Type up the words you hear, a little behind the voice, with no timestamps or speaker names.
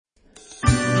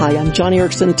Hi, I'm Joni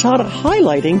Eareckson Tada,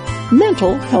 highlighting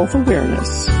mental health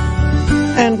awareness.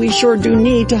 And we sure do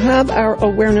need to have our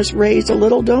awareness raised a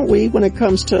little, don't we, when it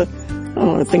comes to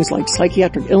things like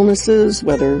psychiatric illnesses,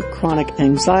 whether chronic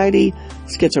anxiety,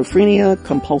 schizophrenia,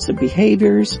 compulsive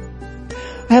behaviors.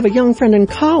 I have a young friend in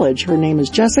college. Her name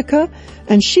is Jessica,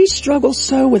 and she struggles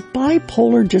so with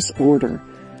bipolar disorder.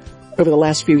 Over the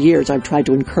last few years, I've tried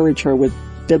to encourage her with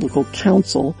biblical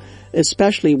counsel,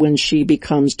 especially when she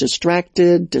becomes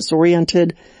distracted,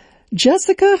 disoriented.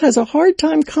 Jessica has a hard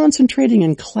time concentrating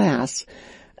in class,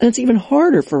 and it's even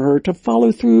harder for her to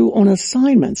follow through on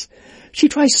assignments. She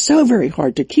tries so very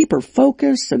hard to keep her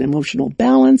focus and emotional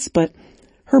balance, but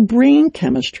her brain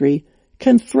chemistry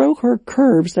can throw her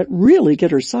curves that really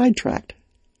get her sidetracked.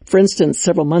 For instance,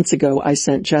 several months ago, I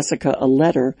sent Jessica a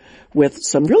letter with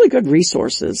some really good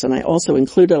resources, and I also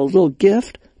included a little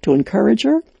gift to encourage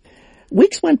her.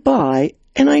 Weeks went by,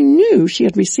 and I knew she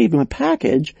had received my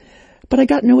package, but I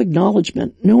got no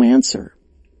acknowledgement, no answer.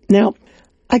 Now,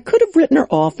 I could have written her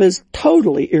off as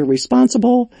totally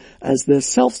irresponsible, as this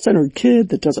self-centered kid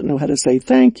that doesn't know how to say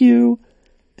thank you.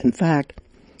 In fact,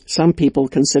 some people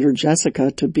consider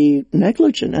Jessica to be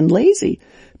negligent and lazy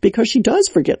because she does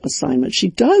forget assignments. She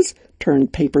does turn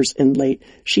papers in late.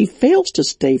 She fails to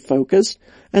stay focused,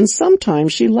 and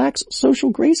sometimes she lacks social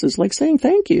graces like saying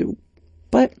thank you.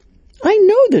 But I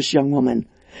know this young woman,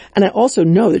 and I also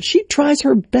know that she tries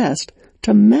her best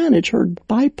to manage her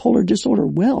bipolar disorder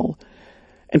well.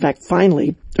 In fact,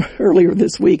 finally, earlier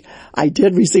this week, I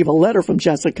did receive a letter from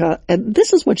Jessica, and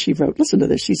this is what she wrote. Listen to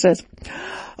this. She says,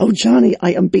 "Oh, Joni,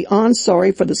 I am beyond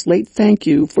sorry for this late thank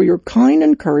you for your kind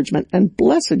encouragement and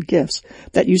blessed gifts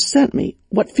that you sent me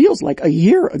what feels like a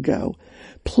year ago.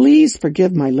 Please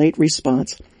forgive my late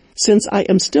response. Since I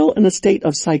am still in a state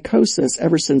of psychosis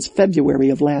ever since February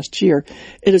of last year,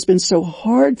 it has been so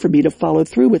hard for me to follow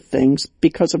through with things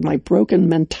because of my broken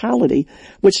mentality,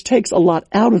 which takes a lot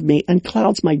out of me and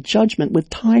clouds my judgment with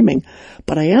timing.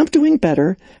 But I am doing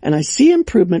better, and I see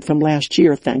improvement from last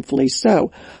year, thankfully.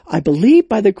 So I believe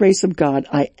by the grace of God,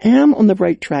 I am on the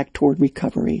right track toward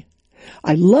recovery.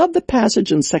 I love the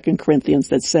passage in 2 Corinthians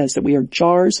that says that we are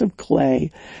jars of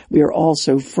clay. We are all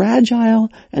so fragile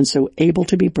and so able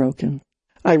to be broken."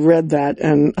 I read that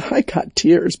and I got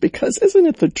tears because isn't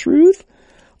it the truth?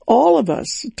 All of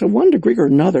us, to one degree or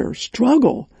another,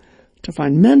 struggle to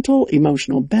find mental,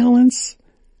 emotional balance,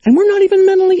 and we're not even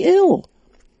mentally ill.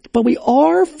 But we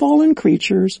are fallen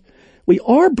creatures. We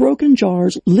are broken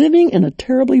jars living in a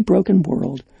terribly broken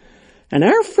world. And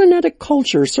our frenetic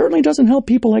culture certainly doesn't help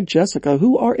people like Jessica,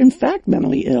 who are in fact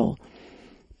mentally ill,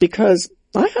 because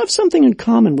I have something in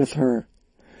common with her.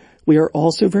 We are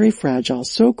also very fragile,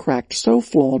 so cracked, so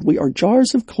flawed. We are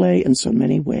jars of clay in so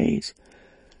many ways.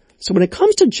 So when it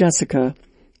comes to Jessica,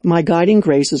 my guiding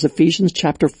grace is Ephesians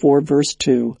chapter 4, verse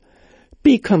 2.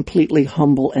 Be completely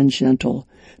humble and gentle.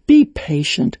 Be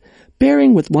patient,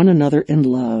 bearing with one another in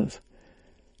love.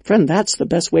 Friend, that's the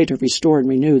best way to restore and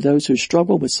renew those who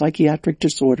struggle with psychiatric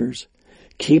disorders.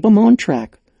 Keep them on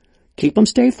track. Keep them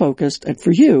stay focused. And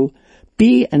for you,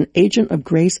 be an agent of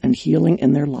grace and healing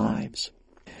in their lives.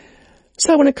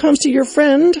 So when it comes to your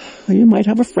friend, you might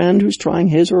have a friend who's trying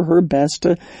his or her best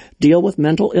to deal with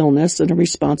mental illness in a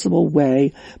responsible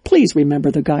way. Please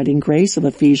remember the guiding grace of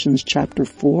Ephesians chapter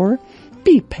 4.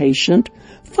 Be patient.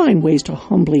 Find ways to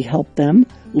humbly help them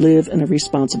live in a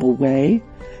responsible way.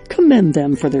 Commend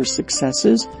them for their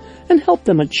successes and help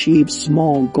them achieve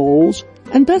small goals.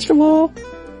 And best of all,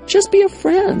 just be a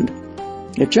friend.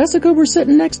 If Jessica were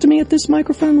sitting next to me at this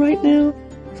microphone right now,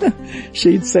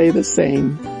 she'd say the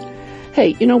same.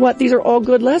 Hey, you know what? These are all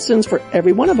good lessons for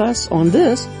every one of us on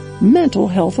this Mental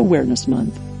Health Awareness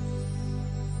Month.